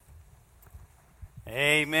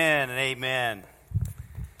Amen and amen.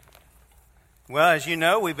 Well, as you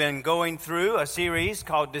know, we've been going through a series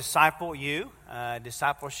called Disciple U,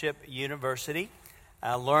 Discipleship University,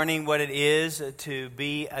 learning what it is to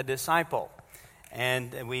be a disciple.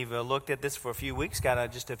 And we've looked at this for a few weeks, got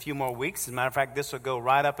just a few more weeks. As a matter of fact, this will go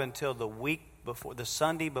right up until the week before, the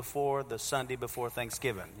Sunday before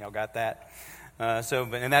Thanksgiving. Y'all got that?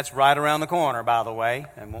 And that's right around the corner, by the way,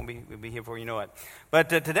 and we'll be here before you know it. But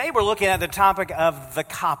today we're looking at the topic of the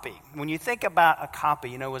copy. When you think about a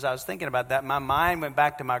copy, as I was thinking about that, my mind went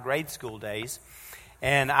back to my grade school days,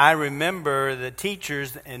 and I remember the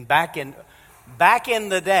teachers. And back in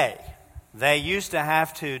the day, they used to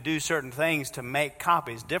have to do certain things to make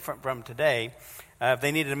copies, different from today. If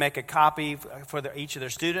they needed to make a copy for each of their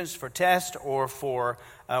students for test or for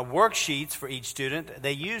worksheets for each student,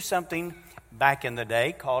 they used something back in the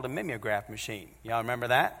day called a mimeograph machine. Y'all remember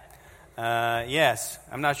that? Yes.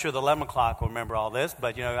 I'm not sure the 11 o'clock will remember all this,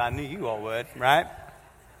 but I knew you all would, right?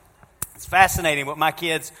 It's fascinating what my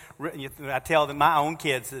kids, I tell them, my own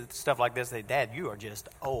kids, stuff like this, they, Dad, you are just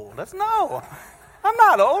old. No, I'm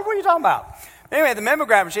not old. What are you talking about? Anyway, the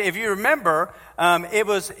mimeograph machine, if you remember, it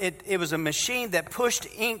was a machine that pushed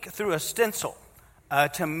ink through a stencil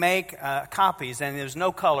to make copies, and there was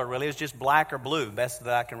no color really. It was just black or blue, best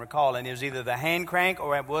that I can recall, and it was either the hand crank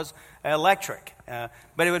or it was electric,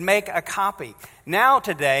 but it would make a copy. Now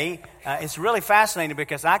today, it's really fascinating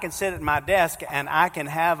because I can sit at my desk and I can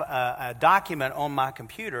have a document on my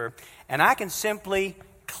computer, and I can simply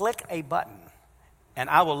click a button, and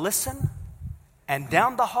I will listen. And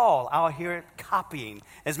down the hall, I'll hear it copying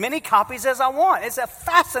as many copies as I want. It's a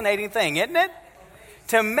fascinating thing, isn't it?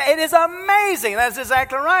 It is amazing. That's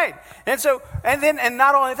exactly right. And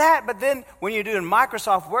not only that, but then when you're doing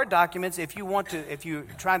Microsoft Word documents, if you're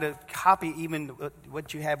trying to copy even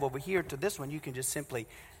what you have over here to this one, you can just simply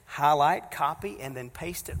highlight, copy, and then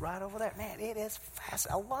paste it right over there. Man, it is fast.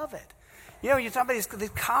 I love it. You're talking about these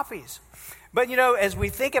copies. But, as we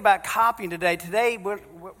think about copying today we're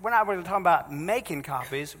not really talking about making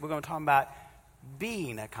copies. We're going to talk about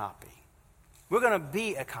being a copy. We're going to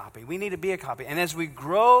be a copy. We need to be a copy. And as we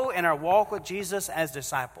grow in our walk with Jesus as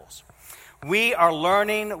disciples, we are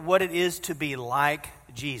learning what it is to be like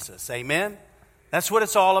Jesus. Amen? That's what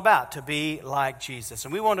it's all about, to be like Jesus.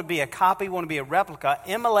 And we want to be a copy, we want to be a replica,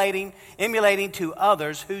 emulating to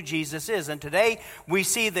others who Jesus is. And today we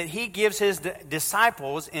see that he gives his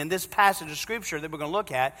disciples in this passage of Scripture that we're going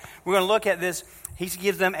to look at this. He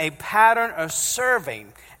gives them a pattern of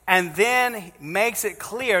serving, and then makes it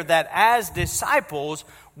clear that as disciples,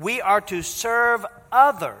 we are to serve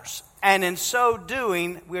others. And in so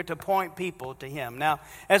doing, we're to point people to him. Now,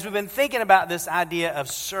 as we've been thinking about this idea of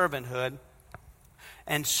servanthood,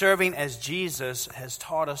 and serving as Jesus has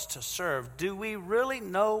taught us to serve, do we really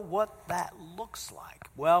know what that looks like?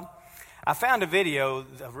 Well, I found a video,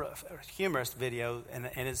 a humorous video, and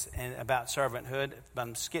it's about servanthood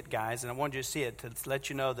by Skit Guys, and I wanted you to see it to let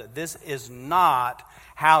you know that this is not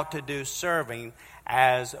how to do serving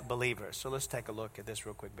as believers. So let's take a look at this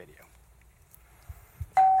real quick video.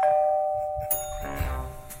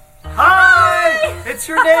 Hi! It's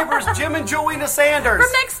your neighbors, Jim and Joanna Sanders.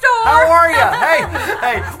 From next door. How are you?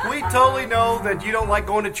 Hey, we totally know that you don't like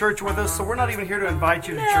going to church with us, so we're not even here to invite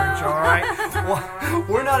you to church, all right? Well,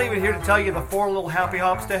 we're not even here to tell you the 4 little happy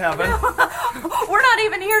hops to heaven. We're not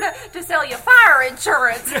even here to sell you fire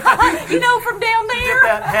insurance. From down there. Get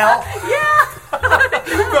that hell? Yeah.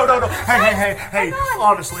 No. Hey.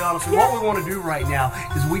 Honestly, what we want to do right now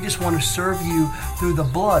is we just want to serve you through the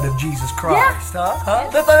blood of Jesus Christ. Yeah. Huh?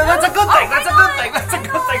 That's a good thing. That's a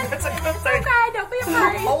good thing. Okay, don't be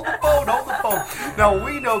afraid. Hold the phone. Now,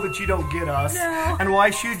 we know that you don't get us. No. And why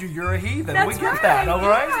should you? You're a heathen. That's we get right. that, all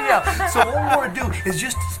right? Yeah. So what we want to do is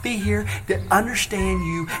just be here to understand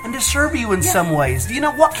you and to serve you in some ways.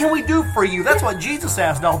 What can we do for you? That's what Jesus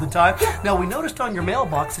asked all the time. Now, we noticed on your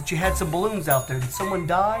mailbox that you had some balloons out there. Did someone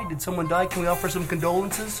die? Can we offer some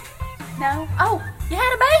condolences? No. Oh, you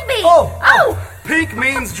had a baby. Oh. Pink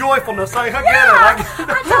means joyfulness. I get it.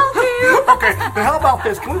 I told you. Okay, now how about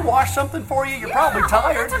this? Can we wash something for you? You're probably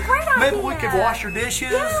tired. That's a great idea. Maybe we could wash your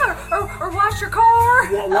dishes. Yeah, or wash your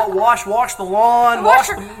car. Wash the lawn. Wash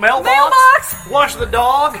the mailbox. Wash the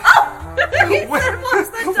dog. Oh, he said wash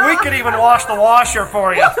the dog. We could even wash the washer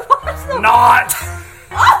for you. Not.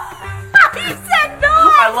 Oh, he said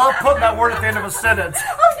not. I love putting that word at the end of a sentence.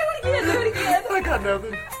 Oh, do it again. I got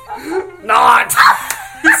nothing. Not.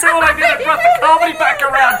 You see what I did? I brought the comedy back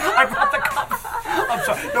around. I'm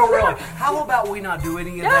sorry. No, really. How about we not do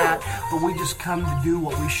any of that, but we just come to do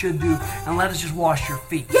what we should do, and let us just wash your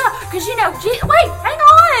feet? Yeah, because wait, hang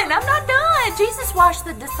on. I'm not done. Jesus washed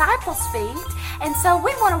the disciples' feet, and so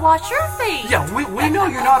we want to wash your feet. Yeah, we know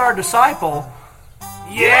you're not our disciple.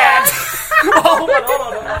 Yet. Hold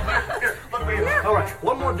on. Here, look here. All right,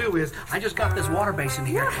 what I'm going to do is, I just got this water basin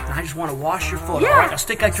here, and I just want to wash your foot. Yeah. All right, now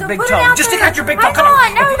stick out your So big put it toe. out Just there. stick out your big toe. Hang Come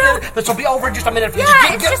on, no. This will be over in just a minute. If you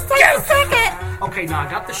Yeah, it just just takes a second. Okay, now I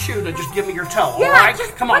got the shoe. Now just give me your toe. Yeah, all right?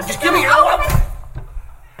 just Come on, put just the give me your. toe.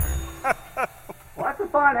 Well, that's a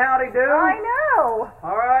fine howdy do. I know.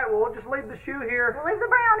 All right, well, we'll just leave the shoe here. We'll leave the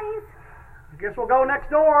brownies. Guess we'll go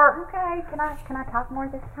next door. Okay, can I talk more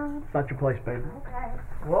this time? It's not your place, baby. Okay.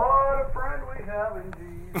 What a friend we have in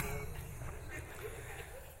Jesus.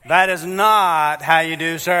 That is not how you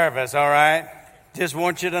do service, all right? Just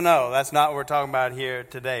want you to know that's not what we're talking about here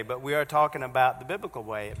today. But we are talking about the biblical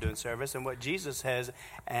way of doing service, and what Jesus has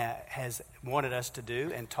wanted us to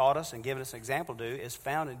do and taught us and given us an example to do is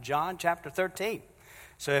found in John chapter 13.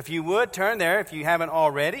 So if you would turn there, if you haven't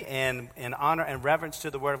already, and in honor and reverence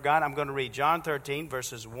to the Word of God, I'm going to read John 13,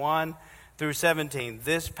 verses 1 through 17.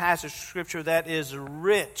 This passage of Scripture that is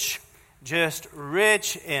rich, just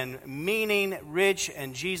rich in meaning, rich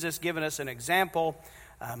in Jesus giving us an example,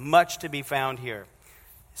 much to be found here.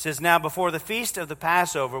 It says, "Now before the feast of the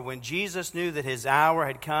Passover, when Jesus knew that his hour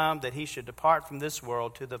had come, that he should depart from this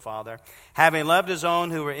world to the Father, having loved his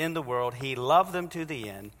own who were in the world, he loved them to the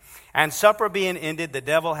end. And supper being ended, the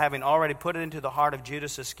devil having already put it into the heart of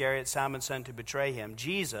Judas Iscariot, Simon's son, to betray him,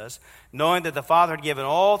 Jesus, knowing that the Father had given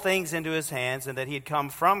all things into his hands, and that he had come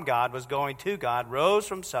from God, was going to God, rose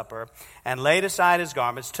from supper, and laid aside his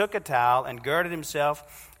garments, took a towel, and girded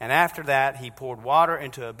himself. And after that, he poured water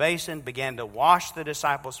into a basin, began to wash the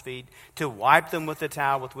disciples' feet, to wipe them with the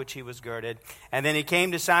towel with which he was girded. And then he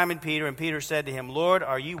came to Simon Peter, and Peter said to him, Lord,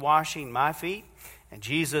 are you washing my feet? And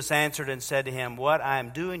Jesus answered and said to him, what I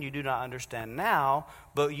am doing you do not understand now,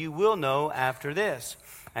 but you will know after this.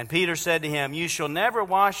 And Peter said to him, you shall never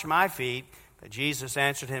wash my feet. But Jesus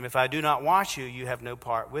answered him, if I do not wash you, you have no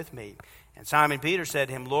part with me. And Simon Peter said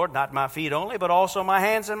to him, Lord, not my feet only, but also my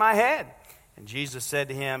hands and my head. And Jesus said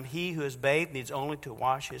to him, he who is bathed needs only to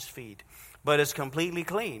wash his feet, but is completely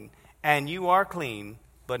clean. And you are clean,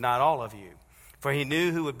 but not all of you. For he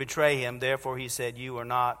knew who would betray him, therefore he said, you are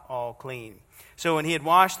not all clean. So when he had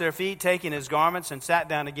washed their feet, taking his garments, and sat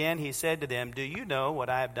down again, he said to them, do you know what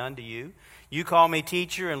I have done to you? You call me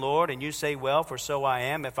teacher and Lord, and you say, well, for so I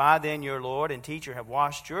am. If I then, your Lord and teacher, have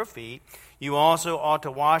washed your feet, you also ought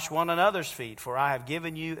to wash one another's feet. For I have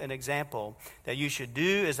given you an example, that you should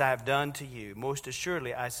do as I have done to you. Most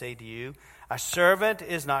assuredly, I say to you, a servant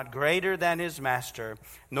is not greater than his master,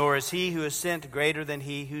 nor is he who is sent greater than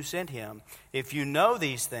he who sent him. If you know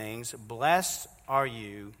these things, blessed are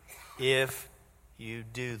you if you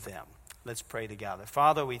do them." Let's pray together.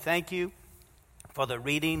 Father, we thank you for the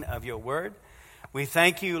reading of your word. We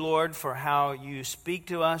thank you, Lord, for how you speak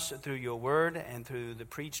to us through your word and through the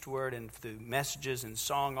preached word and through messages and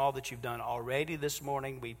song, all that you've done already this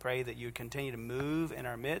morning. We pray that you continue to move in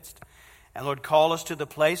our midst. And Lord, call us to the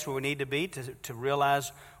place where we need to be to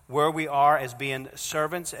realize where we are as being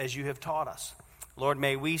servants as you have taught us. Lord,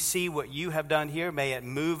 may we see what you have done here. May it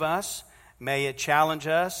move us. May it challenge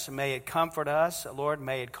us. May it comfort us. Lord,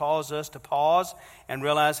 may it cause us to pause and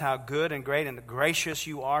realize how good and great and gracious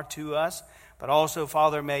you are to us. But also,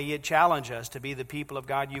 Father, may it challenge us to be the people of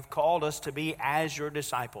God you've called us to be as your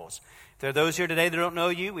disciples. If there are those here today that don't know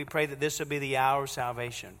you, we pray that this will be the hour of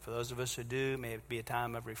salvation. For those of us who do, may it be a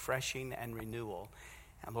time of refreshing and renewal.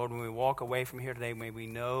 And Lord, when we walk away from here today, may we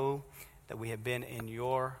know that we have been in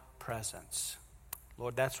your presence.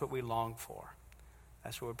 Lord, that's what we long for.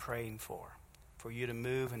 That's what we're praying for you to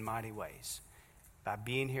move in mighty ways by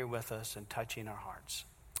being here with us and touching our hearts.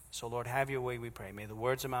 So, Lord, have your way, we pray. May the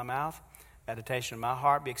words of my mouth, meditation of my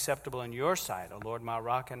heart be acceptable in your sight, O Lord, my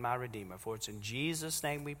rock and my redeemer. For it's in Jesus'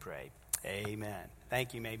 name we pray. Amen.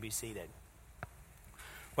 Thank you. You may be seated.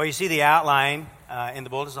 Well, you see the outline in the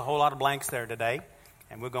bulletin. There's a whole lot of blanks there today,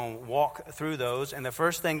 and we're going to walk through those. And the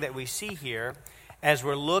first thing that we see here as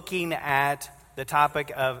we're looking at the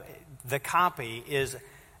topic of the copy is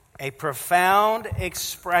a profound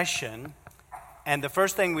expression. And the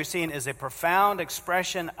first thing we're seeing is a profound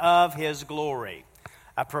expression of his glory.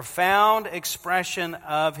 A profound expression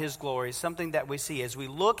of his glory, something that we see. As we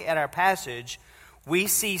look at our passage, we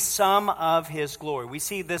see some of his glory. We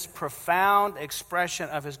see this profound expression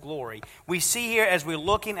of his glory. We see here, as we're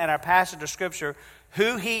looking at our passage of Scripture,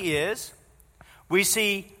 who he is. We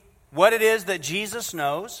see what it is that Jesus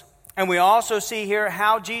knows. And we also see here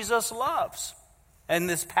how Jesus loves in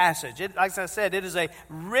this passage. Like I said, it is a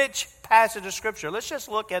rich passage of Scripture. Let's just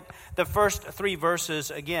look at the first three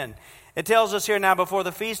verses again. It tells us here now, before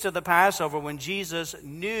the feast of the Passover, when Jesus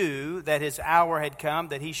knew that his hour had come,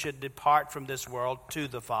 that he should depart from this world to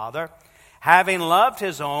the Father, having loved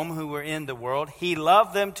his own who were in the world, he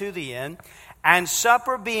loved them to the end. And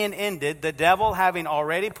supper being ended, the devil having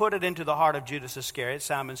already put it into the heart of Judas Iscariot,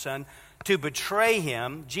 Simon's son, to betray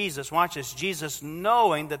him, Jesus, watch this, Jesus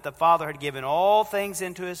knowing that the Father had given all things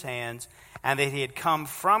into his hands and that he had come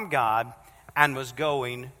from God and was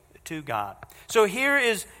going to God. So here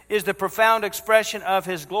is the profound expression of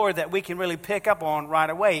his glory that we can really pick up on right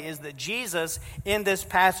away, is that Jesus, in this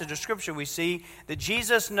passage of Scripture, we see that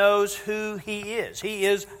Jesus knows who he is. He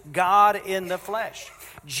is God in the flesh.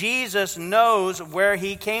 Jesus knows where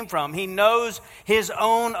he came from. He knows his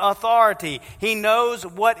own authority. He knows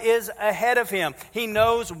what is ahead of him. He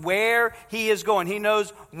knows where he is going. He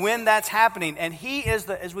knows when that's happening. And he is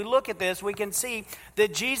as we look at this, we can see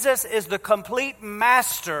that Jesus is the complete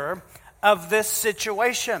master of this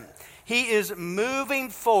situation. He is moving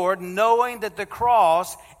forward knowing that the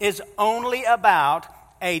cross is only about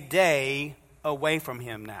a day away from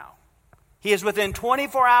him now. He is within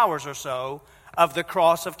 24 hours or so of the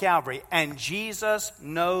cross of Calvary, and Jesus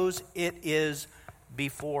knows it is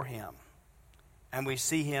before him. And we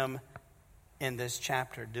see him in this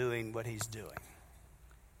chapter doing what he's doing.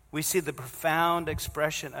 We see the profound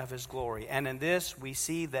expression of his glory, and in this we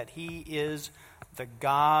see that he is the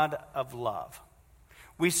God of love.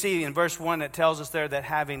 We see in verse 1 it tells us there that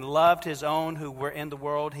having loved his own who were in the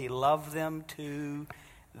world, he loved them to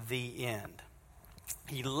the end.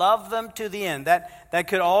 He loved them to the end. That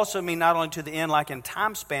could also mean not only to the end like in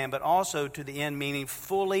time span, but also to the end meaning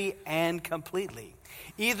fully and completely.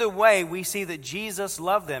 Either way, we see that Jesus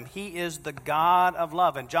loved them. He is the God of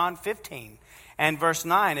love. In John 15 and verse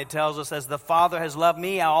 9, it tells us, as the Father has loved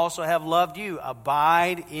me, I also have loved you.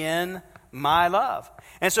 Abide in my love.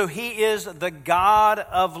 And so he is the God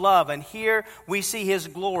of love. And here we see his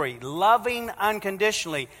glory, loving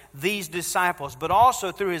unconditionally these disciples. But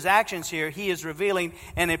also through his actions here, he is revealing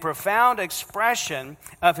in a profound expression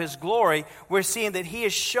of his glory. We're seeing that he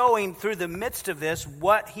is showing through the midst of this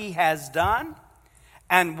what he has done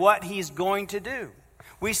and what he's going to do.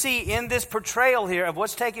 We see in this portrayal here of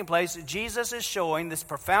what's taking place, Jesus is showing this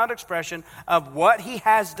profound expression of what he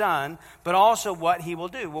has done, but also what he will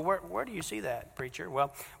do. Well, where do you see that, preacher?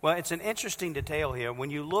 Well, it's an interesting detail here.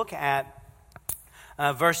 When you look at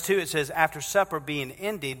verse 2, it says, after supper being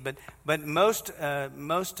ended, but most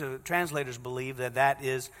translators believe that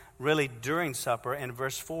is really during supper. And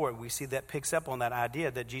verse 4, we see that picks up on that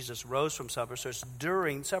idea that Jesus rose from supper, so it's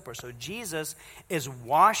during supper. So Jesus is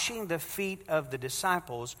washing the feet of the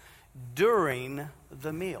disciples during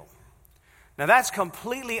the meal. Now that's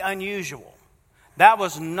completely unusual. That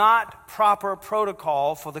was not proper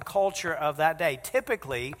protocol for the culture of that day.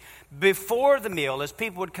 Typically, before the meal, as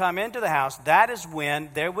people would come into the house, that is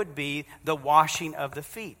when there would be the washing of the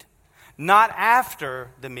feet. Not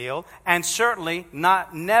after the meal, and certainly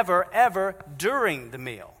never, ever during the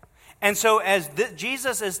meal. And so as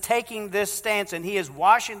Jesus is taking this stance and he is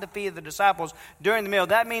washing the feet of the disciples during the meal,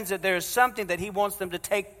 that means that there is something that he wants them to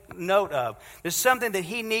take note of. There's something that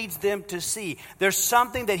he needs them to see. There's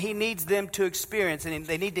something that he needs them to experience, and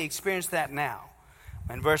they need to experience that now.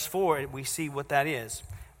 In verse 4, we see what that is.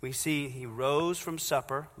 We see he rose from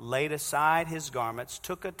supper, laid aside his garments,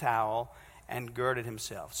 took a towel, and girded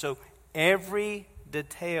himself. So every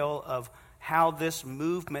detail of how this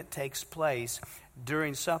movement takes place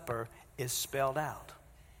during supper is spelled out.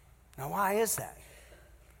 Now, why is that?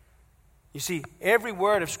 You see, every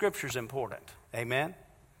word of Scripture is important. Amen?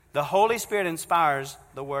 The Holy Spirit inspires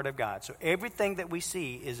the Word of God. So everything that we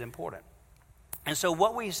see is important. And so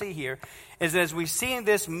what we see here is that as we see in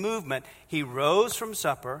this movement, he rose from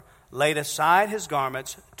supper, laid aside his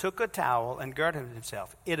garments, took a towel, and girded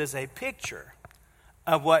himself. It is a picture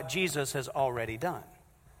of what Jesus has already done.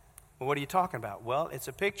 Well, what are you talking about? Well, it's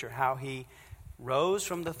a picture how he rose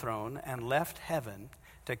from the throne and left heaven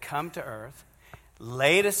to come to earth,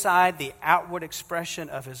 laid aside the outward expression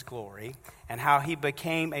of his glory, and how he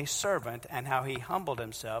became a servant and how he humbled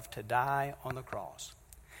himself to die on the cross.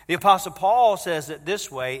 The Apostle Paul says it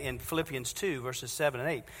this way in Philippians 2, verses 7 and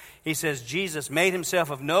 8. He says, Jesus made himself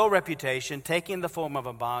of no reputation, taking the form of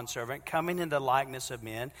a bondservant, coming in the likeness of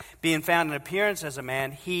men, being found in appearance as a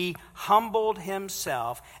man, he humbled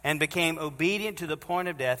himself and became obedient to the point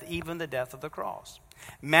of death, even the death of the cross.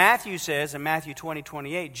 Matthew says in Matthew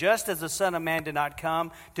 20:28, just as the Son of Man did not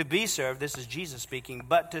come to be served, this is Jesus speaking,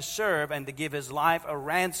 but to serve and to give his life a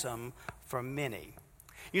ransom for many.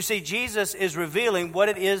 You see, Jesus is revealing what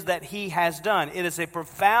it is that he has done. It is a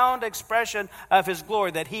profound expression of his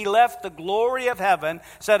glory, that he left the glory of heaven,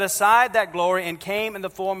 set aside that glory, and came in the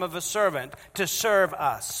form of a servant to serve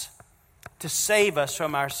us, to save us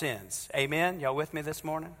from our sins. Amen? Y'all with me this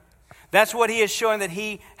morning? That's what he is showing that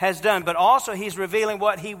he has done. But also he's revealing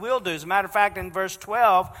what he will do. As a matter of fact, in verse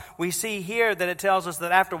 12, we see here that it tells us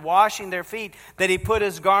that after washing their feet, that he put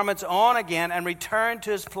his garments on again and returned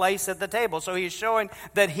to his place at the table. So he's showing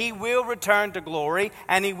that he will return to glory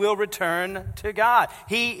and he will return to God.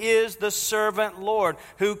 He is the servant Lord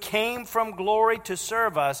who came from glory to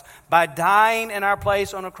serve us by dying in our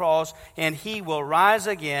place on a cross, and he will rise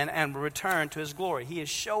again and return to his glory. He is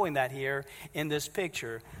showing that here in this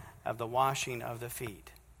picture of the washing of the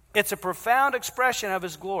feet. It's a profound expression of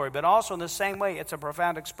his glory, but also in the same way, it's a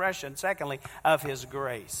profound expression, secondly, of his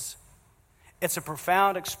grace. It's a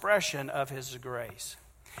profound expression of his grace.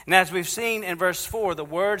 And as we've seen in verse 4, the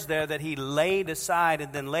words there that he laid aside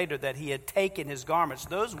and then later that he had taken his garments,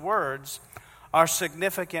 those words are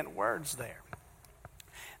significant words there.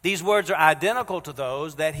 These words are identical to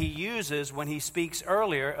those that he uses when he speaks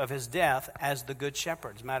earlier of his death as the Good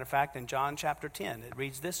Shepherd. As a matter of fact, in John chapter 10, it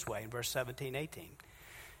reads this way in verse 17, 18.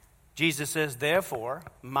 Jesus says, "Therefore,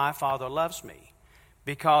 my Father loves me,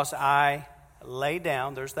 because I lay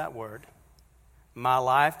down," there's that word, "my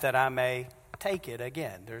life that I may take it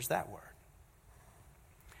again." There's that word.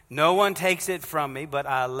 "No one takes it from me, but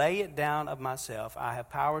I lay it down of myself. I have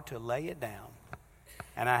power to lay it down,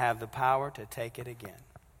 and I have the power to take it again."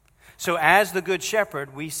 So as the Good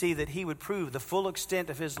Shepherd, we see that he would prove the full extent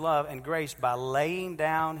of his love and grace by laying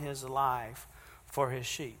down his life for his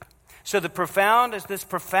sheep. So this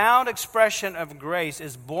profound expression of grace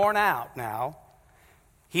is borne out now.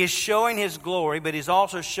 He is showing his glory, but he's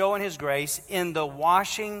also showing his grace in the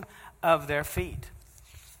washing of their feet.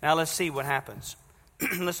 Now let's see what happens.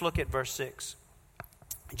 Let's look at verse 6.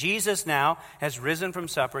 Jesus now has risen from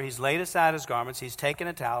supper. He's laid aside his garments. He's taken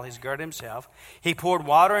a towel. He's girded himself. He poured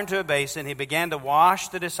water into a basin. He began to wash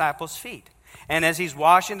the disciples' feet. And as he's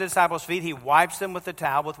washing the disciples' feet, he wipes them with the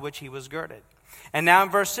towel with which he was girded. And now in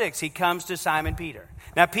verse 6, he comes to Simon Peter.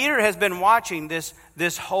 Now Peter has been watching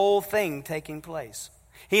this whole thing taking place.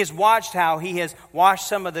 He has watched how he has washed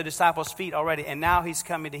some of the disciples' feet already, and now he's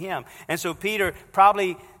coming to him. And so Peter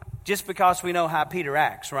probably, just because we know how Peter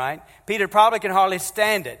acts, right? Peter probably can hardly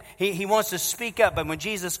stand it. He wants to speak up, but when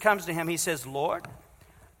Jesus comes to him, he says, "Lord,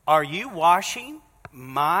 are you washing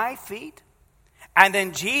my feet?" And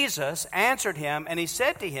then Jesus answered him, and he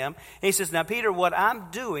said to him, he says, "Now, Peter, what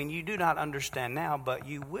I'm doing, you do not understand now, but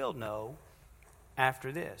you will know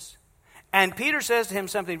after this." And Peter says to him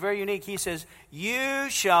something very unique. He says, "You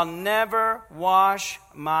shall never wash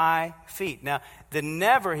my feet." Now, the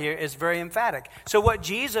never here is very emphatic. So what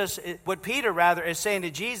Peter is saying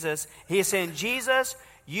to Jesus, he is saying, "Jesus,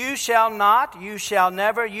 you shall not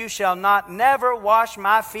never wash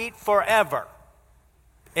my feet forever."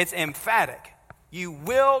 It's emphatic. You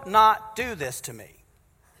will not do this to me.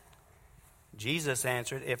 Jesus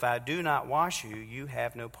answered, "If I do not wash you, you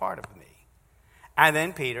have no part of me." And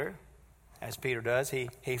then Peter, as Peter does, he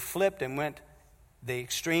flipped and went the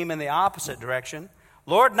extreme in the opposite direction.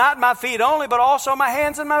 "Lord, not my feet only, but also my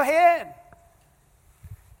hands and my head."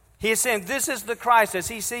 He is saying, this is the Christ. As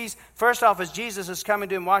he sees, first off, as Jesus is coming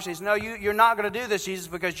to him washing, he says, "No, you're not going to do this, Jesus,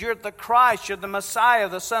 because you're the Christ, you're the Messiah,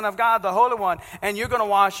 the Son of God, the Holy One, and you're going to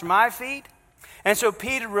wash my feet?" And so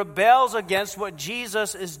Peter rebels against what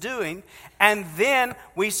Jesus is doing. And then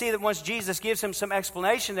we see that once Jesus gives him some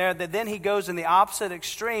explanation there, that then he goes in the opposite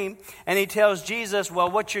extreme and he tells Jesus, "Well,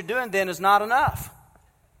 what you're doing then is not enough."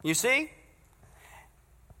 You see?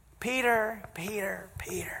 Peter.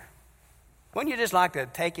 Wouldn't you just like to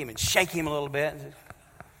take him and shake him a little bit?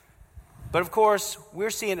 But of course, we're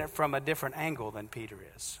seeing it from a different angle than Peter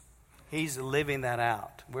is. He's living that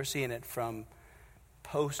out. We're seeing it from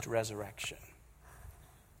post-resurrection.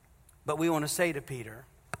 But we want to say to Peter,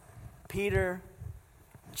 "Peter,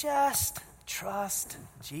 just trust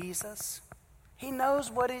Jesus. He knows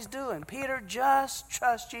what he's doing. Peter, just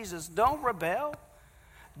trust Jesus. Don't rebel.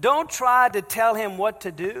 Don't try to tell him what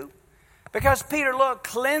to do." Because, Peter, look,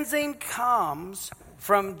 cleansing comes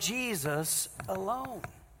from Jesus alone.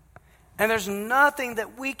 And there's nothing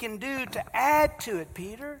that we can do to add to it,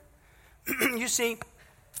 Peter. You see,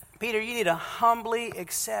 Peter, you need to humbly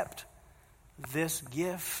accept this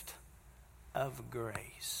gift of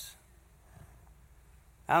grace.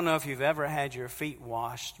 I don't know if you've ever had your feet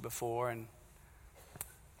washed before,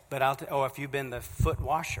 or if you've been the foot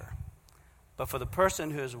washer. But for the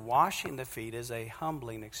person who is washing the feet is a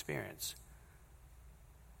humbling experience.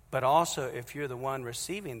 But also, if you're the one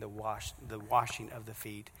receiving the washing of the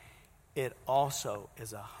feet, it also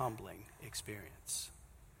is a humbling experience.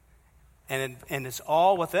 And it's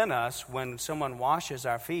all within us when someone washes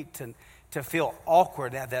our feet to feel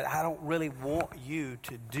awkward that I don't really want you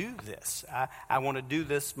to do this. I want to do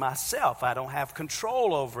this myself. I don't have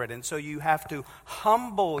control over it. And so you have to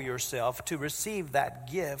humble yourself to receive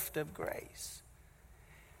that gift of grace.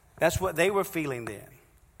 That's what they were feeling then.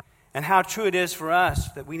 And how true it is for us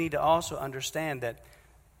that we need to also understand that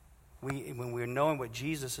when we're knowing what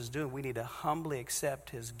Jesus is doing, we need to humbly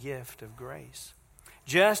accept his gift of grace.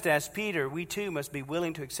 Just as Peter, we too must be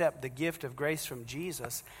willing to accept the gift of grace from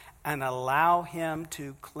Jesus and allow him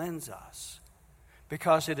to cleanse us.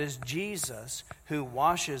 Because it is Jesus who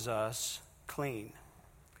washes us clean.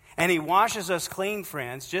 And he washes us clean,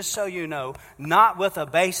 friends, just so you know, not with a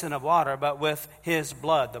basin of water, but with his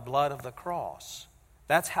blood, the blood of the cross.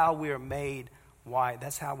 That's how we are made white.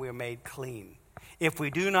 That's how we are made clean. If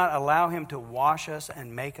we do not allow him to wash us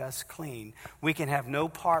and make us clean, we can have no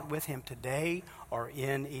part with him today or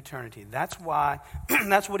in eternity. That's why,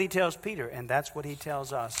 that's what he tells Peter, and that's what he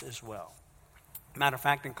tells us as well. Matter of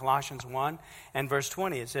fact, in Colossians 1 and verse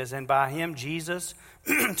 20, it says, "And by him, Jesus,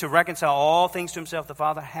 to reconcile all things to himself, the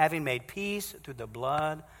Father, having made peace through the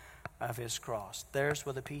blood of his cross." There's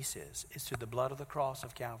where the peace is. It's through the blood of the cross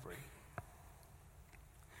of Calvary.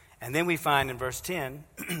 And then we find in verse 10,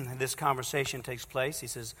 this conversation takes place. He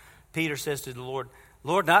says, Peter says to the Lord,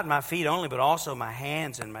 "Lord, not my feet only, but also my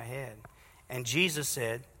hands and my head." And Jesus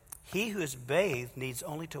said, "He who is bathed needs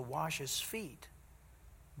only to wash his feet,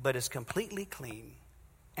 but is completely clean.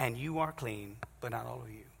 And you are clean, but not all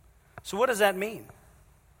of you." So what does that mean?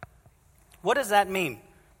 What does that mean?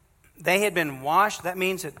 They had been washed. That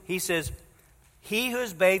means that he says, he who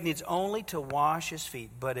is bathed needs only to wash his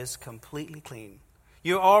feet, but is completely clean.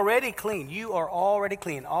 You're already clean. You are already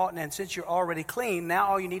clean. And since you're already clean, now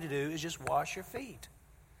all you need to do is just wash your feet.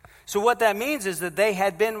 So what that means is that they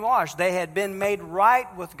had been washed. They had been made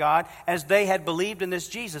right with God as they had believed in this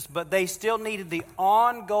Jesus. But they still needed the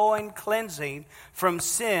ongoing cleansing from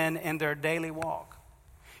sin in their daily walk.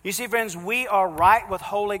 You see, friends, we are right with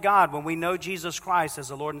holy God when we know Jesus Christ as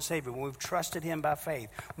the Lord and Savior, when we've trusted him by faith.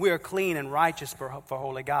 We are clean and righteous for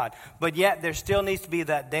holy God. But yet there still needs to be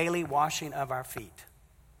that daily washing of our feet.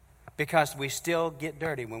 Because we still get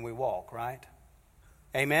dirty when we walk, right?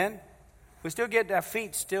 Amen? Our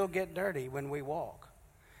feet still get dirty when we walk.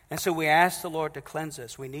 And so we ask the Lord to cleanse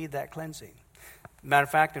us. We need that cleansing. Matter of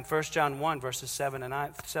fact, in 1 John 1, verses 7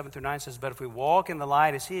 through 9 says, "But if we walk in the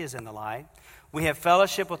light as he is in the light, we have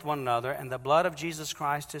fellowship with one another, and the blood of Jesus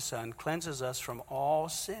Christ, his Son, cleanses us from all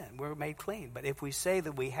sin." We're made clean. But if we say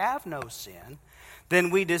that we have no sin, then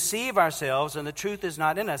we deceive ourselves, and the truth is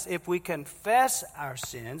not in us. If we confess our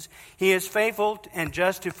sins, he is faithful and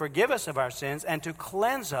just to forgive us of our sins and to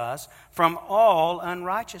cleanse us from all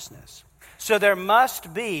unrighteousness. So there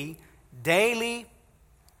must be daily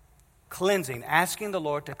cleansing, asking the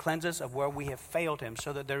Lord to cleanse us of where we have failed him,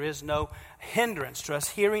 so that there is no hindrance to us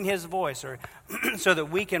hearing his voice, or so that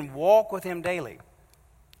we can walk with him daily.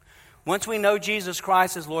 Once we know Jesus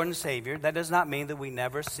Christ as Lord and Savior, that does not mean that we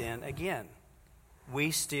never sin again.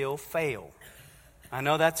 We still fail. I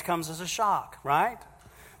know that comes as a shock, right?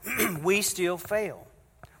 We still fail.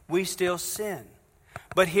 We still sin.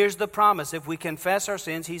 But here's the promise. If we confess our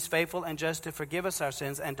sins, he's faithful and just to forgive us our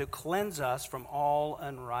sins and to cleanse us from all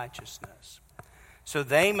unrighteousness. So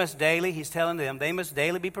they must daily, he's telling them, they must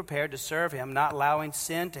daily be prepared to serve him, not allowing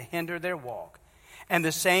sin to hinder their walk. And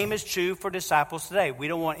the same is true for disciples today. We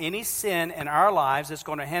don't want any sin in our lives that's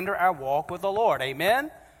going to hinder our walk with the Lord.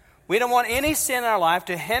 Amen? We don't want any sin in our life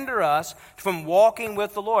to hinder us from walking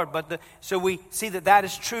with the Lord. So we see that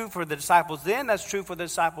is true for the disciples then. That's true for the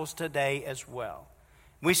disciples today as well.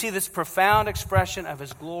 We see this profound expression of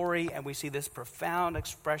his glory, and we see this profound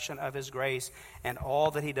expression of his grace, and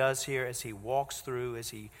all that he does here as he walks through,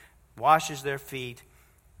 as he washes their feet,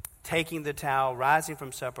 taking the towel, rising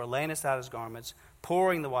from supper, laying aside his garments,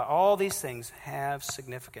 pouring the water. All these things have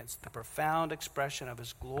significance. The profound expression of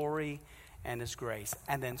his glory and his grace.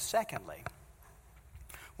 And then secondly,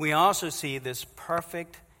 we also see this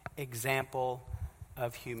perfect example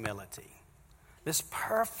of humility. This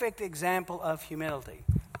perfect example of humility.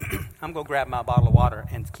 I'm going to grab my bottle of water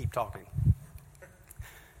and keep talking.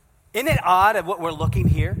 Isn't it odd at what we're looking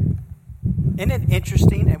here? Isn't it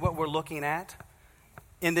interesting at what we're looking at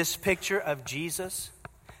in this picture of Jesus,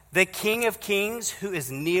 the King of Kings who is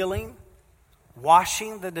kneeling,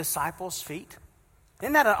 washing the disciples' feet?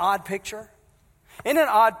 Isn't that an odd picture? Isn't it an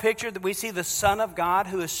odd picture that we see the Son of God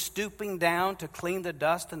who is stooping down to clean the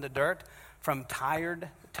dust and the dirt from tired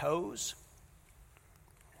toes?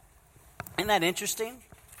 Isn't that interesting?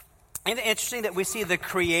 Isn't it interesting that we see the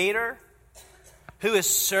Creator who is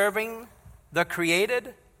serving the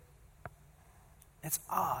created? It's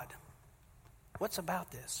odd. What's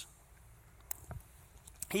about this?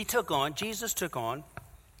 Jesus took on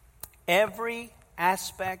every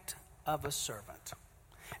aspect of a servant.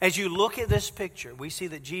 As you look at this picture, we see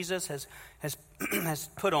that Jesus has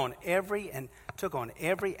put on took on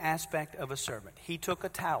every aspect of a servant. He took a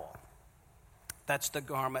towel. That's the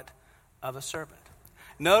garment of a servant.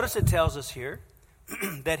 Notice it tells us here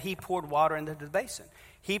that he poured water into the basin.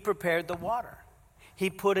 He prepared the water. He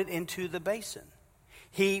put it into the basin.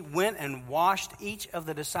 He went and washed each of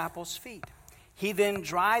the disciples' feet. He then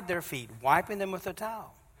dried their feet, wiping them with a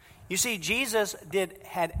towel. You see, Jesus did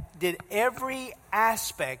every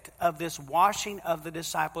aspect of this washing of the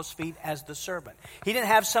disciples' feet as the servant. He didn't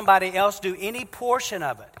have somebody else do any portion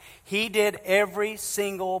of it. He did every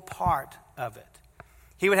single part of it.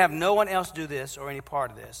 He would have no one else do this or any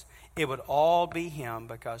part of this. It would all be him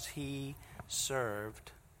because he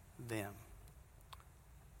served them.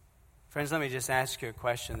 Friends, let me just ask you a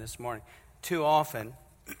question this morning. Too often,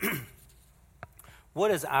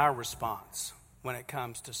 what is our response when it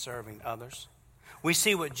comes to serving others? We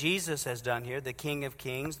see what Jesus has done here, the King of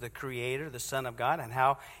Kings, the Creator, the Son of God, and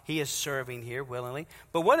how he is serving here willingly.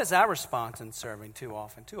 But what is our response in serving too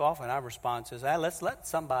often? Too often our response is, let's let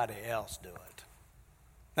somebody else do it.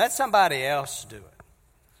 Let somebody else do it.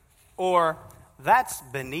 Or, that's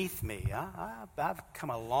beneath me. I've come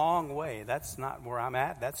a long way. That's not where I'm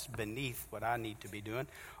at. That's beneath what I need to be doing.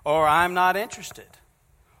 Or, I'm not interested.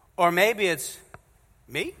 Or maybe it's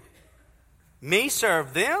me. Me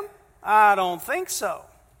serve them? I don't think so.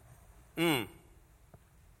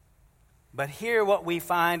 But here what we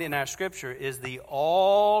find in our scripture is the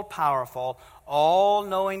all-powerful,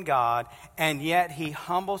 all-knowing God, and yet he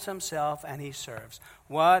humbles himself and he serves.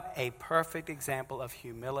 What a perfect example of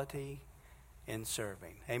humility in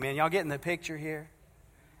serving. Amen. Y'all getting the picture here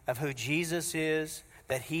of who Jesus is,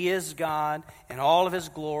 that he is God in all of his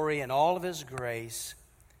glory and all of his grace,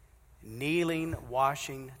 kneeling,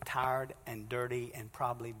 washing tired and dirty and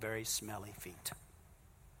probably very smelly feet.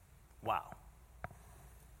 Wow.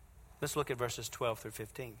 Let's look at verses 12 through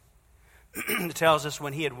 15. It tells us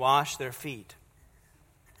when he had washed their feet,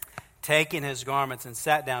 taking his garments and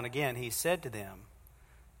sat down again, he said to them,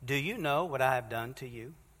 "Do you know what I have done to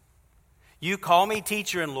you? You call me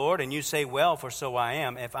teacher and Lord, and you say, well, for so I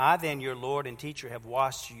am. If I then, your Lord and teacher, have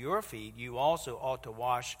washed your feet, you also ought to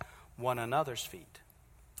wash one another's feet.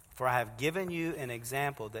 For I have given you an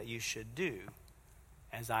example that you should do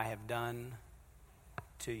as I have done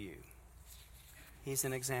to you." He's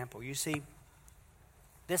an example. You see,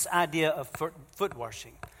 this idea of foot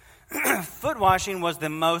washing. Foot washing was the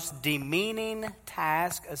most demeaning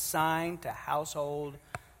task assigned to household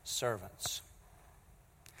servants.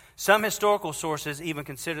 Some historical sources even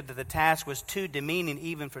considered that the task was too demeaning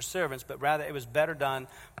even for servants, but rather it was better done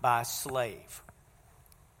by a slave.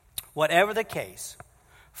 Whatever the case,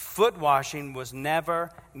 foot washing was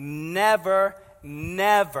never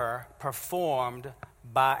performed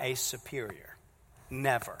by a superior.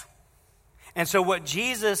 Never. And so what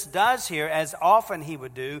Jesus does here, as often he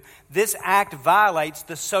would do, this act violates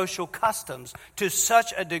the social customs to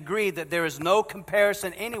such a degree that there is no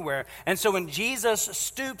comparison anywhere. And so when Jesus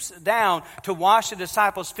stoops down to wash the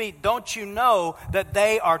disciples' feet, don't you know that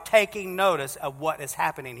they are taking notice of what is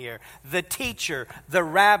happening here? The teacher, the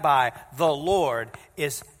rabbi, the Lord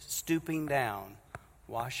is stooping down,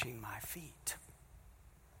 washing my feet.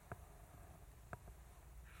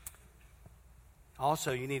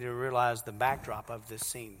 Also, you need to realize the backdrop of this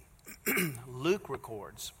scene. Luke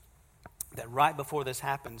records that right before this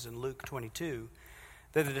happens in Luke 22,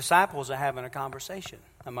 that the disciples are having a conversation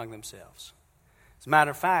among themselves. As a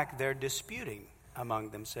matter of fact, they're disputing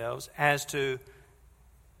among themselves as to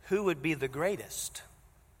who would be the greatest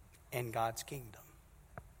in God's kingdom.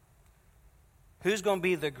 Who's going to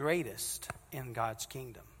be the greatest in God's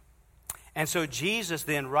kingdom? And so Jesus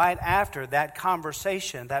then, right after that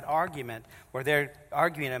conversation, that argument, where they're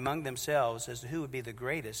arguing among themselves as to who would be the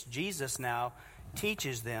greatest, Jesus now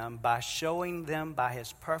teaches them by showing them by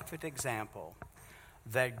his perfect example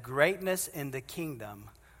that greatness in the kingdom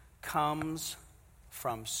comes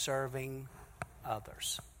from serving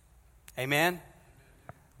others. Amen?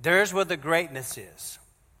 There's where the greatness is.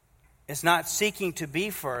 It's not seeking to be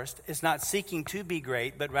first. It's not seeking to be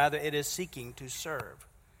great, but rather it is seeking to serve.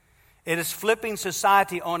 It is flipping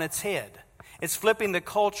society on its head. It's flipping the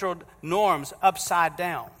cultural norms upside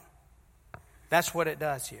down. That's what it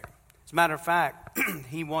does here. As a matter of fact,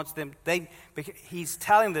 he wants them, he's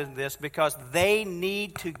telling them this because they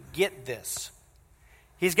need to get this.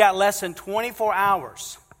 He's got less than 24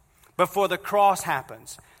 hours before the cross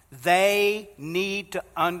happens. They need to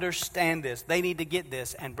understand this. They need to get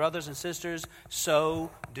this. And brothers and sisters,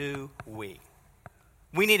 so do we.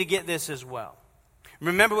 We need to get this as well.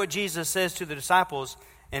 Remember what Jesus says to the disciples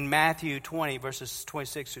in Matthew 20, verses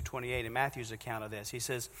 26 through 28, in Matthew's account of this. He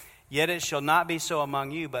says, "Yet it shall not be so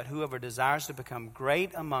among you, but whoever desires to become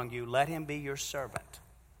great among you, let him be your servant.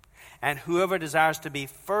 And whoever desires to be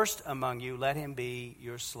first among you, let him be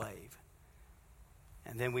your slave."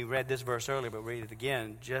 And then we read this verse earlier, but read it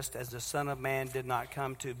again. "Just as the Son of Man did not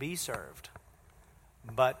come to be served,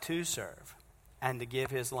 but to serve, and to give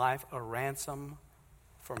his life a ransom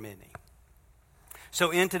for many." So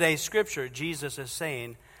in today's scripture, Jesus is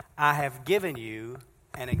saying, I have given you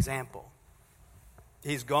an example.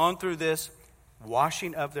 He's gone through this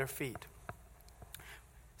washing of their feet,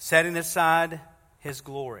 setting aside his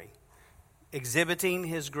glory, exhibiting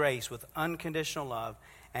his grace with unconditional love.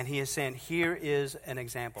 And he is saying, here is an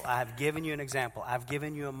example. I have given you an example. I've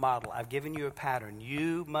given you a model. I've given you a pattern.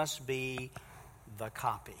 You must be the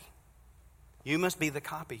copy. You must be the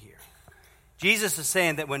copy here. Jesus is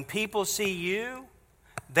saying that when people see you,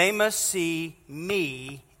 they must see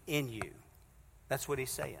me in you. That's what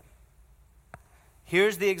he's saying.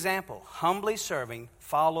 Here's the example. Humbly serving,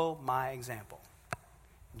 follow my example.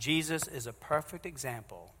 Jesus is a perfect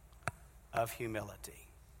example of humility.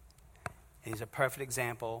 He's a perfect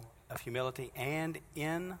example of humility and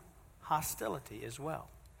in hostility as well.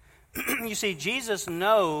 You see, Jesus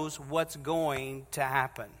knows what's going to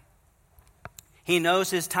happen. He knows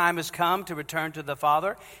his time has come to return to the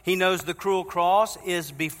Father. He knows the cruel cross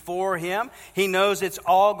is before him. He knows it's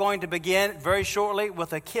all going to begin very shortly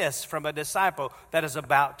with a kiss from a disciple that is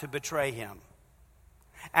about to betray him.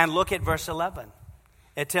 And look at verse 11.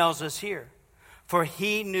 It tells us here, "For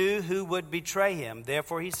he knew who would betray him.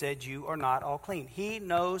 Therefore he said, you are not all clean." He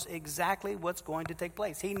knows exactly what's going to take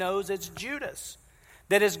place. He knows it's Judas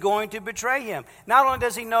that is going to betray him. Not only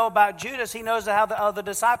does he know about Judas, he knows how the other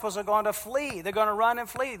disciples are going to flee. They're going to run and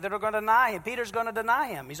flee. They're going to deny him. Peter's going to deny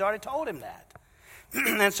him. He's already told him that.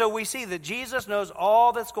 And so we see that Jesus knows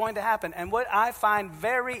all that's going to happen. And what I find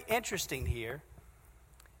very interesting here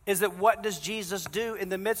is that what does Jesus do in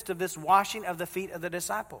the midst of this washing of the feet of the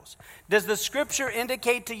disciples? Does the scripture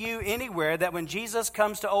indicate to you anywhere that when Jesus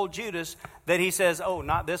comes to old Judas that he says, "Oh,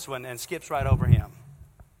 not this one," and skips right over him?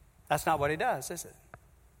 That's not what he does, is it?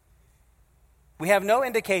 We have no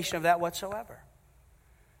indication of that whatsoever.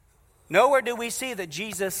 Nowhere do we see that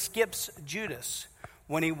Jesus skips Judas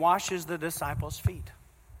when he washes the disciples' feet.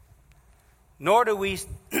 Nor do we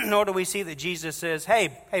see that Jesus says,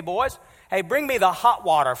 hey boys, bring me the hot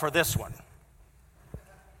water for this one.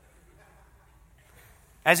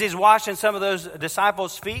 As he's washing some of those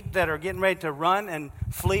disciples' feet that are getting ready to run and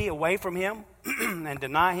flee away from him and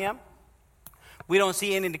deny him, we don't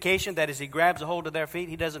see any indication that as he grabs a hold of their feet,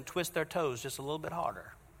 he doesn't twist their toes just a little bit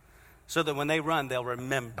harder so that when they run, they'll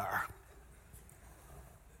remember.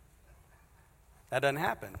 That doesn't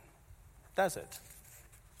happen, does it?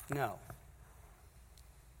 No.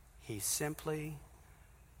 He simply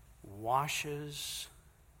washes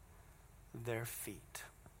their feet.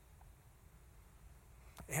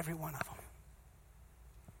 Every one of them.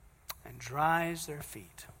 And dries their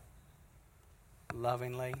feet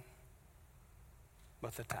lovingly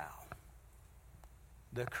with a towel.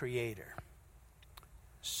 The Creator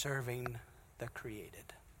serving the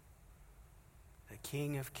created. The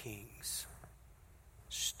King of Kings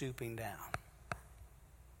stooping down.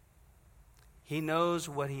 He knows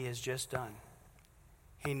what he has just done.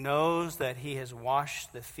 He knows that he has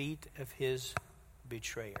washed the feet of his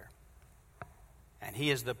betrayer. And he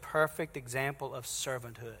is the perfect example of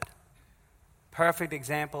servanthood. Perfect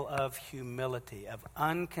example of humility, of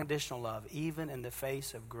unconditional love, even in the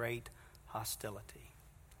face of great hostility.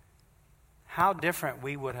 How different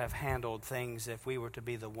we would have handled things if we were to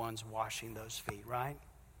be the ones washing those feet, right?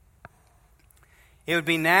 It would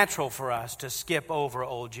be natural for us to skip over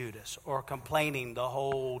old Judas or complaining the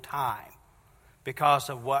whole time because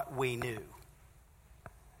of what we knew.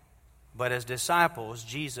 But as disciples,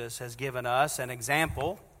 Jesus has given us an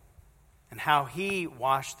example and how he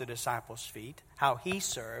washed the disciples' feet, how he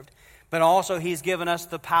served, but also he's given us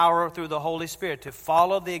the power through the Holy Spirit to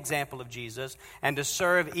follow the example of Jesus and to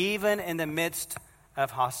serve even in the midst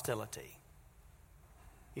of hostility.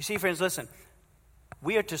 You see, friends, listen,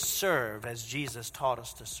 we are to serve as Jesus taught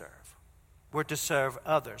us to serve. We're to serve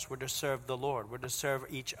others. We're to serve the Lord. We're to serve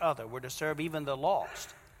each other. We're to serve even the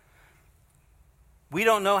lost. We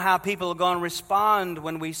don't know how people are going to respond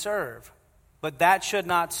when we serve. But that should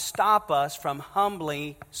not stop us from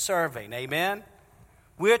humbly serving. Amen?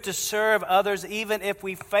 We are to serve others even if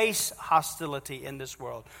we face hostility in this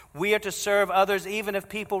world. We are to serve others even if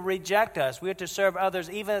people reject us. We are to serve others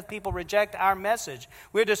even if people reject our message.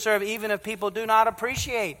 We are to serve even if people do not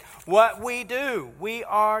appreciate what we do. We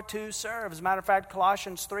are to serve. As a matter of fact,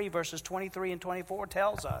 Colossians 3 verses 23 and 24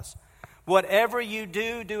 tells us, whatever you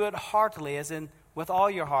do, do it heartily, as in with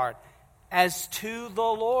all your heart, as to the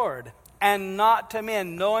Lord, and not to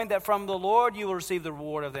men, knowing that from the Lord you will receive the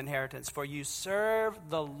reward of the inheritance, for you serve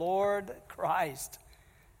the Lord Christ.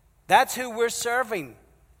 That's who we're serving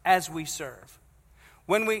as we serve.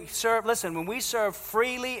 When we serve, listen, when we serve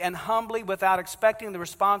freely and humbly without expecting the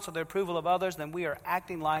response or the approval of others, then we are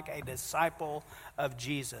acting like a disciple of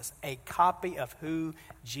Jesus, a copy of who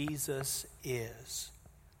Jesus is.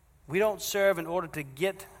 We don't serve in order to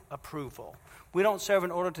get approval. We don't serve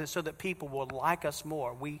in order so that people will like us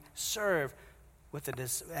more. We serve with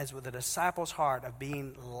a disciple's heart of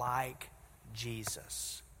being like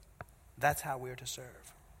Jesus. That's how we are to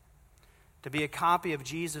serve. To be a copy of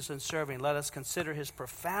Jesus in serving, let us consider his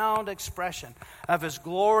profound expression of his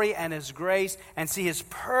glory and his grace, and see his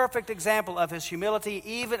perfect example of his humility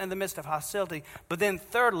even in the midst of hostility. But then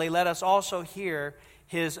thirdly, let us also hear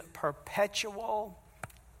his perpetual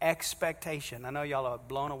expectation. I know y'all are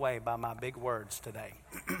blown away by my big words today.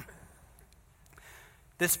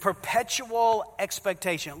 This perpetual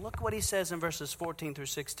expectation. Look what he says in verses 14 through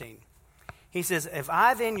 16. He says, if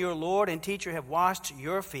I then, your Lord and teacher, have washed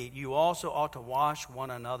your feet, you also ought to wash one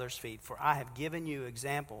another's feet. For I have given you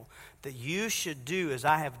example that you should do as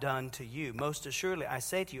I have done to you. Most assuredly, I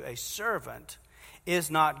say to you, a servant is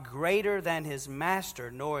not greater than his master,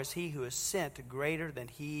 nor is he who is sent greater than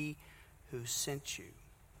he who sent you.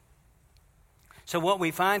 So what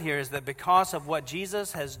we find here is that because of what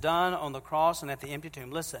Jesus has done on the cross and at the empty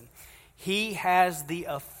tomb, listen, he has the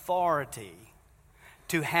authority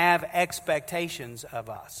to have expectations of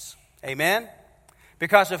us. Amen?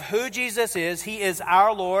 Because of who Jesus is, he is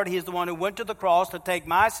our Lord. He is the one who went to the cross to take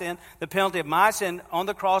my sin, the penalty of my sin on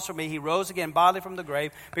the cross for me. He rose again bodily from the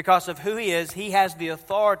grave. Because of who he is, he has the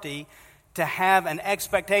authority to have an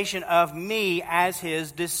expectation of me as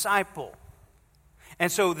his disciple.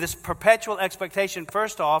 And so this perpetual expectation,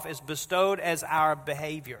 first off, is bestowed as our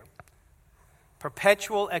behavior.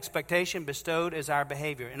 Perpetual expectation bestowed as our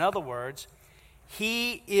behavior. In other words,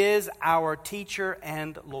 he is our teacher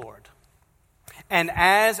and Lord. And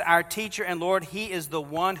as our teacher and Lord, he is the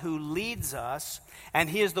one who leads us, and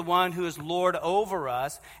he is the one who is Lord over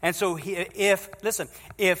us. And so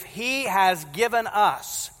if he has given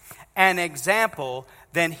us an example,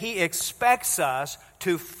 then he expects us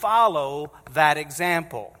to follow that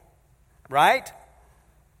example. Right?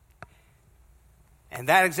 And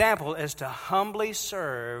that example is to humbly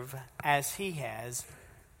serve as he has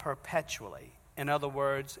perpetually. In other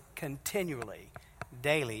words, continually,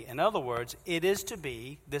 daily. In other words, it is to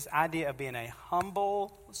be this idea of being a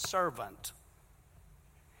humble servant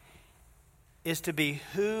is to be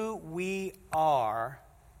who we are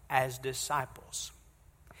as disciples.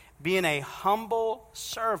 Being a humble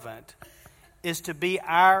servant is to be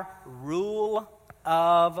our rule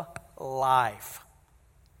of life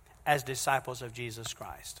as disciples of Jesus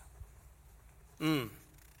Christ. Have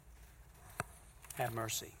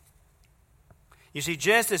mercy. You see,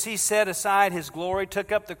 just as he set aside his glory,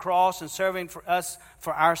 took up the cross, and serving for us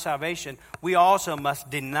for our salvation, we also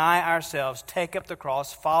must deny ourselves, take up the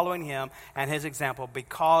cross, following him and his example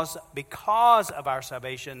because of our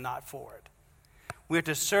salvation, not for it. We're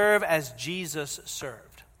to serve as Jesus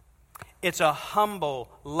served. It's a humble,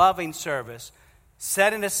 loving service,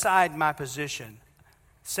 setting aside my position.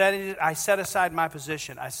 I set aside my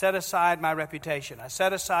position. I set aside my reputation. I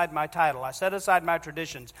set aside my title. I set aside my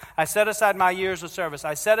traditions. I set aside my years of service.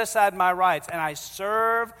 I set aside my rights, and I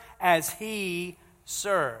serve as he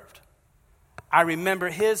served. I remember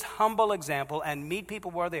his humble example and meet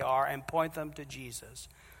people where they are and point them to Jesus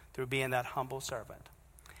through being that humble servant.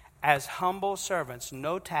 As humble servants,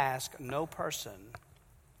 no task, no person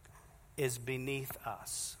is beneath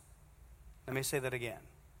us. Let me say that again.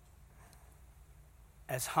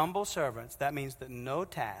 As humble servants, that means that no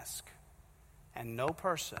task and no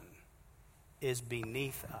person is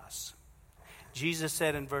beneath us. Jesus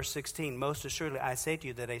said in verse 16, most assuredly I say to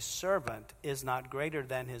you that a servant is not greater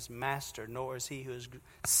than his master, nor is he who is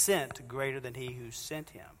sent greater than he who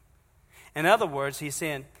sent him. In other words, he's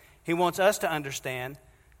saying, he wants us to understand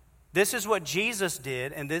this is what Jesus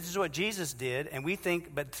did, and this is what Jesus did, and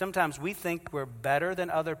but sometimes we think we're better than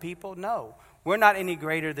other people. No. We're not any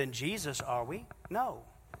greater than Jesus, are we? No.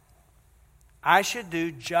 I should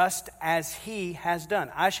do just as he has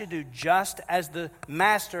done. I should do just as the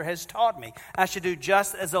master has taught me. I should do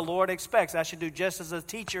just as the Lord expects. I should do just as the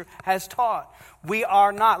teacher has taught. We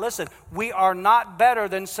are not better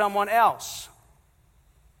than someone else.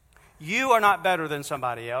 You are not better than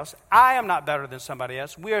somebody else. I am not better than somebody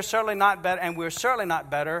else. We are certainly not better, and we're certainly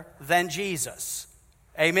not better than Jesus.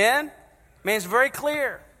 Amen? I mean, it's very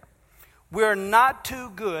clear. We're not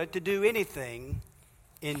too good to do anything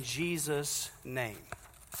in Jesus' name.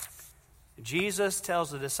 Jesus tells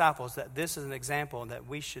the disciples that this is an example that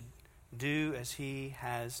we should do as he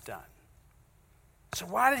has done. So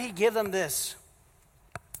why did he give them this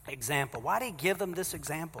example? Why did he give them this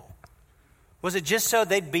example? Was it just so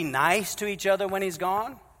they'd be nice to each other when he's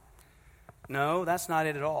gone? No, that's not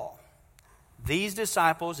it at all. These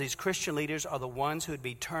disciples, these Christian leaders, are the ones who would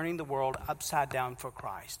be turning the world upside down for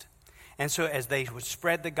Christ. And so as they would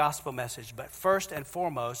spread the gospel message, but first and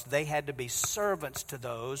foremost, they had to be servants to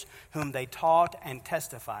those whom they taught and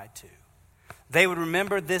testified to. They would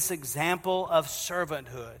remember this example of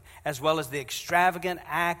servanthood, as well as the extravagant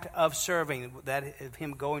act of serving, that of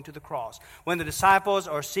him going to the cross. When the disciples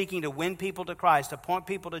are seeking to win people to Christ, to point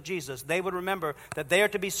people to Jesus, they would remember that they are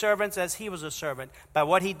to be servants as he was a servant, by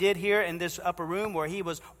what he did here in this upper room where he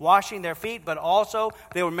was washing their feet, but also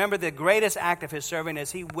they remember the greatest act of his serving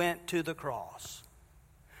as he went to the cross.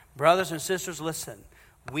 Brothers and sisters, listen,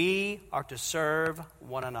 we are to serve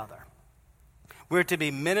one another. We're to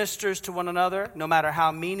be ministers to one another, no matter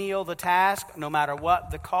how menial the task, no matter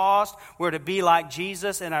what the cost. We're to be like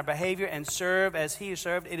Jesus in our behavior and serve as he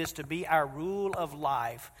served. It is to be our rule of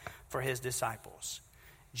life for his disciples.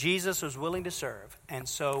 Jesus was willing to serve, and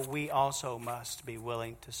so we also must be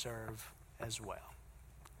willing to serve as well.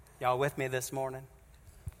 Y'all with me this morning?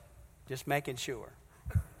 Just making sure.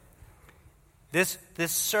 This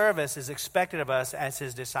service is expected of us as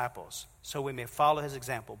his disciples, so we may follow his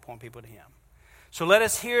example, point people to him. So let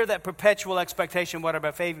us hear that perpetual expectation, what our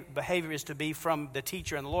behavior is to be from the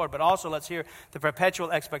teacher and the Lord. But also let's hear the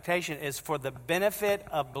perpetual expectation is for the benefit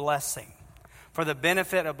of blessing. For the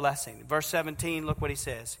benefit of blessing. Verse 17, look what he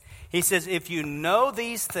says. He says, if you know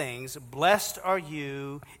these things, blessed are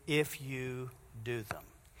you if you do them.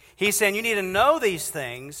 He's saying you need to know these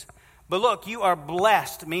things, but look, you are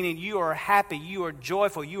blessed, meaning you are happy, you are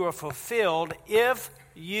joyful, you are fulfilled if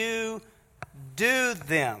you do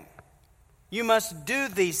them. You must do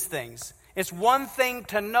these things. It's one thing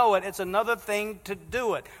to know it. It's another thing to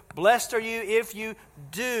do it. Blessed are you if you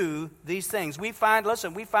do these things. We find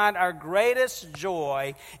our greatest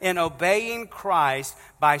joy in obeying Christ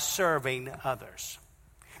by serving others.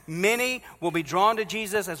 Many will be drawn to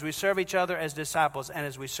Jesus as we serve each other as disciples and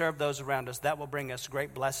as we serve those around us. That will bring us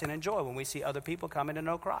great blessing and joy when we see other people coming to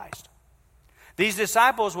know Christ. These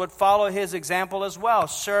disciples would follow his example as well,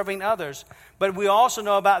 serving others. But we also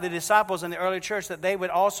know about the disciples in the early church that they would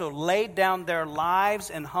also lay down their lives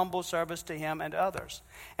in humble service to him and others.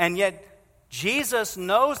 And yet Jesus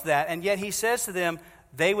knows that, and yet he says to them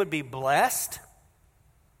they would be blessed.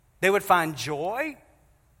 They would find joy,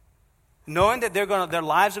 knowing that their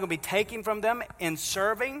lives are going to be taken from them in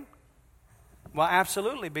serving. Well,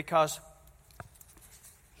 absolutely, because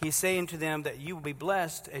he's saying to them that you will be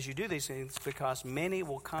blessed as you do these things because many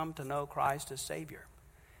will come to know Christ as Savior.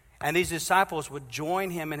 And these disciples would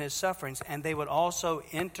join him in his sufferings, and they would also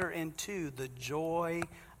enter into the joy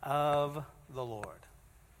of the Lord.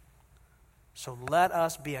 So let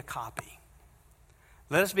us be a copy.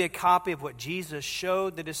 Let us be a copy of what Jesus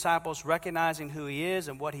showed the disciples, recognizing who he is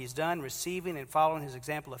and what he's done, receiving and following his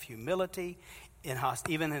example of humility,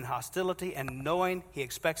 even in hostility, and knowing he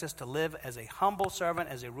expects us to live as a humble servant,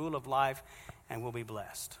 as a rule of life, and we'll be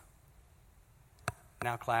blessed.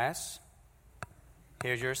 Now, class,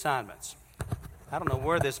 here's your assignments. I don't know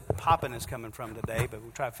where this popping is coming from today, but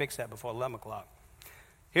we'll try to fix that before 11 o'clock.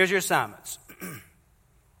 Here's your assignments.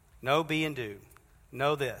 Know, be, and do.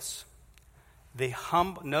 Know this. This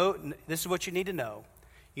is what you need to know.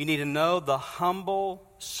 You need to know the humble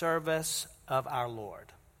service of our Lord.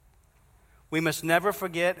 We must never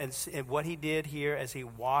forget what he did here as he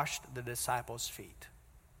washed the disciples' feet.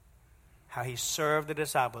 How he served the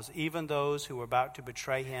disciples, even those who were about to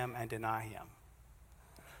betray him and deny him.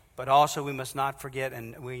 But also we must not forget,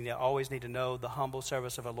 and we always need to know the humble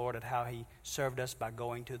service of our Lord and how he served us by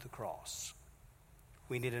going to the cross.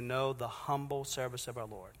 We need to know the humble service of our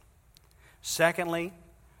Lord. Secondly,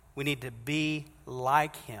 we need to be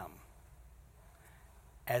like him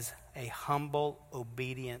as a humble,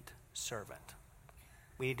 obedient servant.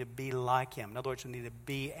 We need to be like him. In other words, we need to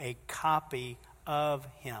be a copy of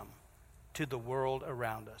him to the world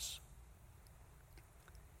around us.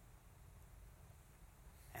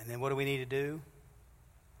 And then what do we need to do?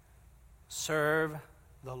 Serve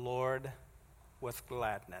the Lord with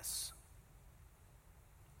gladness.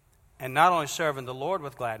 And not only serving the Lord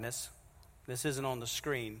with gladness, this isn't on the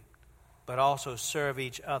screen, but also serve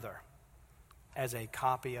each other as a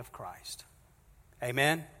copy of Christ.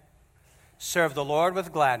 Amen? Serve the Lord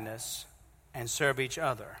with gladness and serve each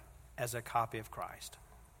other as a copy of Christ.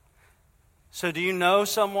 So do you know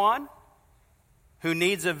someone who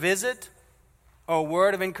needs a visit or a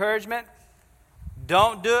word of encouragement?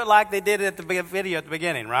 Don't do it like they did at the video at the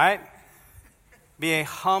beginning, right? Be a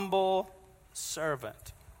humble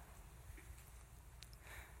servant.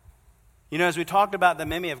 You know, as we talked about the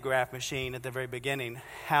mimeograph machine at the very beginning,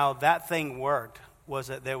 how that thing worked was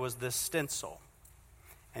that there was this stencil,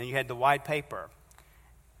 and you had the white paper,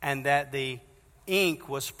 and that the ink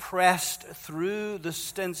was pressed through the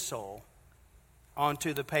stencil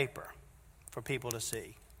onto the paper for people to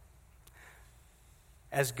see.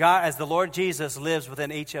 As the Lord Jesus lives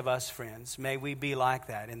within each of us, friends, may we be like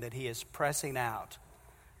that, in that He is pressing out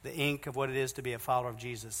the ink of what it is to be a follower of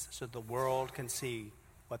Jesus so that the world can see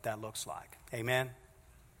what that looks like. Amen?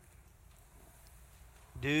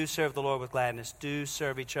 Do serve the Lord with gladness. Do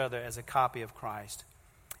serve each other as a copy of Christ.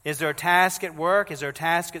 Is there a task at work? Is there a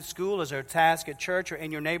task at school? Is there a task at church or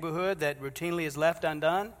in your neighborhood that routinely is left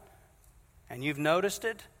undone? And you've noticed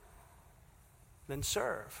it? Then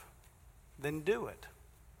serve. Then do it.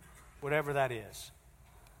 Whatever that is.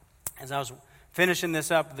 As I was finishing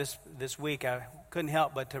this up this week, I couldn't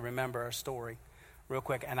help but to remember a story real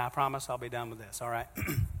quick. And I promise I'll be done with this, all right?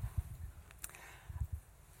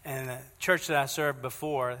 In the church that I served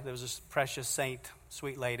before, there was this precious saint,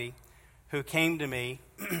 sweet lady, who came to me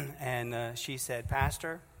and she said,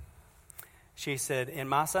 Pastor, she said, in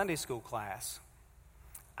my Sunday school class,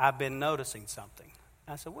 I've been noticing something.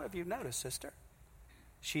 I said, what have you noticed, sister?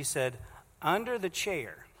 She said, under the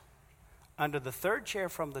chair, under the third chair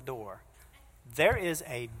from the door, there is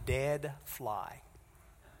a dead fly.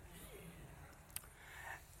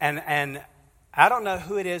 And I don't know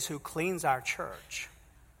who it is who cleans our church,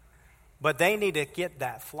 but they need to get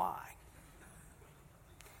that fly.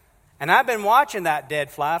 And I've been watching that dead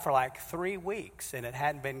fly for like 3 weeks, and it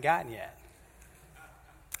hadn't been gotten yet.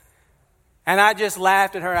 And I just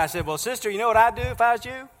laughed at her. I said, well, sister, you know what I'd do if I was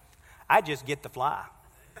you? I'd just get the fly.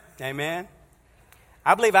 Amen?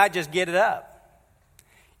 I believe I'd just get it up.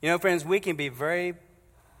 You know, friends, we can be very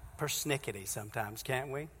persnickety sometimes, can't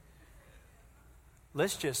we?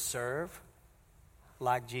 Let's just serve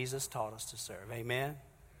like Jesus taught us to serve. Amen?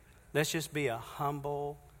 Let's just be a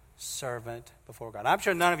humble servant before God. I'm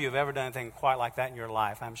sure none of you have ever done anything quite like that in your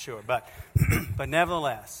life, I'm sure. But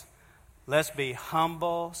nevertheless, let's be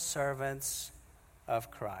humble servants of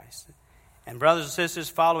Christ. And brothers and sisters,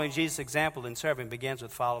 following Jesus' example in serving begins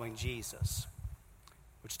with following Jesus,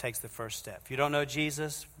 which takes the first step. If you don't know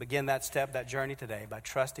Jesus, begin that step, that journey today by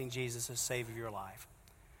trusting Jesus as Savior of your life.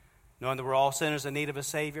 Knowing that we're all sinners in need of a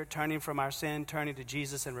Savior, turning from our sin, turning to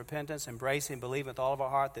Jesus in repentance, embracing, believing with all of our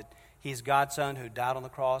heart that He's God's Son who died on the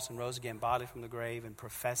cross and rose again bodily from the grave, and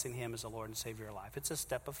professing Him as the Lord and Savior of your life. It's a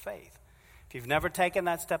step of faith. If you've never taken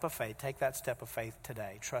that step of faith, take that step of faith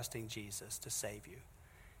today, trusting Jesus to save you.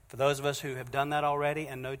 For those of us who have done that already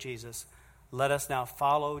and know Jesus, let us now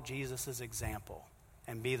follow Jesus' example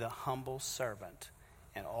and be the humble servant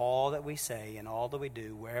in all that we say and all that we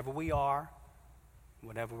do, wherever we are,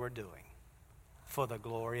 whatever we're doing, for the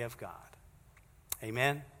glory of God.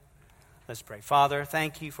 Amen? Let's pray. Father,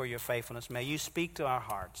 thank you for your faithfulness. May you speak to our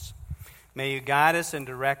hearts. May you guide us and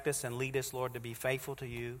direct us and lead us, Lord, to be faithful to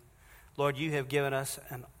you. Lord, you have given us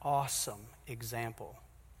an awesome example,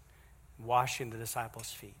 washing the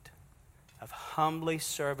disciples' feet, of humbly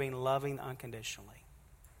serving, loving unconditionally,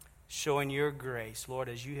 showing your grace, Lord,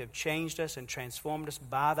 as you have changed us and transformed us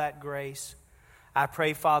by that grace. I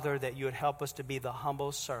pray, Father, that you would help us to be the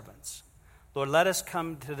humble servants. Lord, let us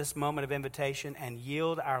come to this moment of invitation and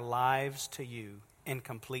yield our lives to you in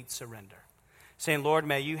complete surrender. Saying, Lord,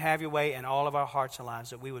 may you have your way in all of our hearts and lives,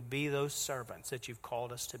 that we would be those servants that you've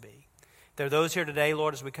called us to be. There are those here today,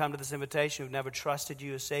 Lord, as we come to this invitation who've never trusted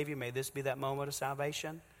you as Savior. May this be that moment of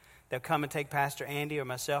salvation. They'll come and take Pastor Andy or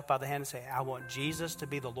myself by the hand and say, I want Jesus to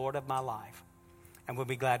be the Lord of my life. And we'll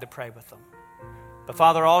be glad to pray with them. But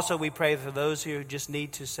Father, also we pray for those who just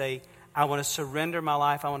need to say, I want to surrender my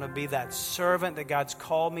life. I want to be that servant that God's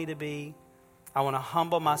called me to be. I want to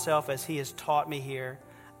humble myself as He has taught me here.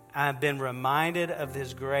 I've been reminded of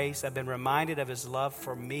His grace. I've been reminded of His love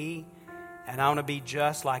for me. And I want to be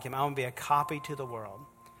just like Him. I want to be a copy to the world.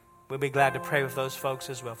 We'll be glad to pray with those folks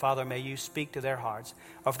as well. Father, may you speak to their hearts.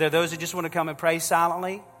 Or if there are those who just want to come and pray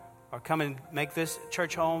silently, or come and make this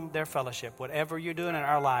church home their fellowship. Whatever you're doing in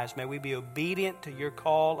our lives, may we be obedient to your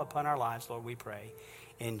call upon our lives, Lord, we pray.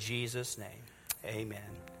 In Jesus' name, amen.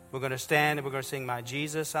 We're going to stand and we're going to sing My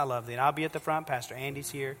Jesus, I Love Thee. And I'll be at the front. Pastor Andy's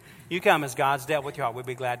here. You come as God's dealt with your heart. We'll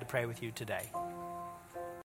be glad to pray with you today.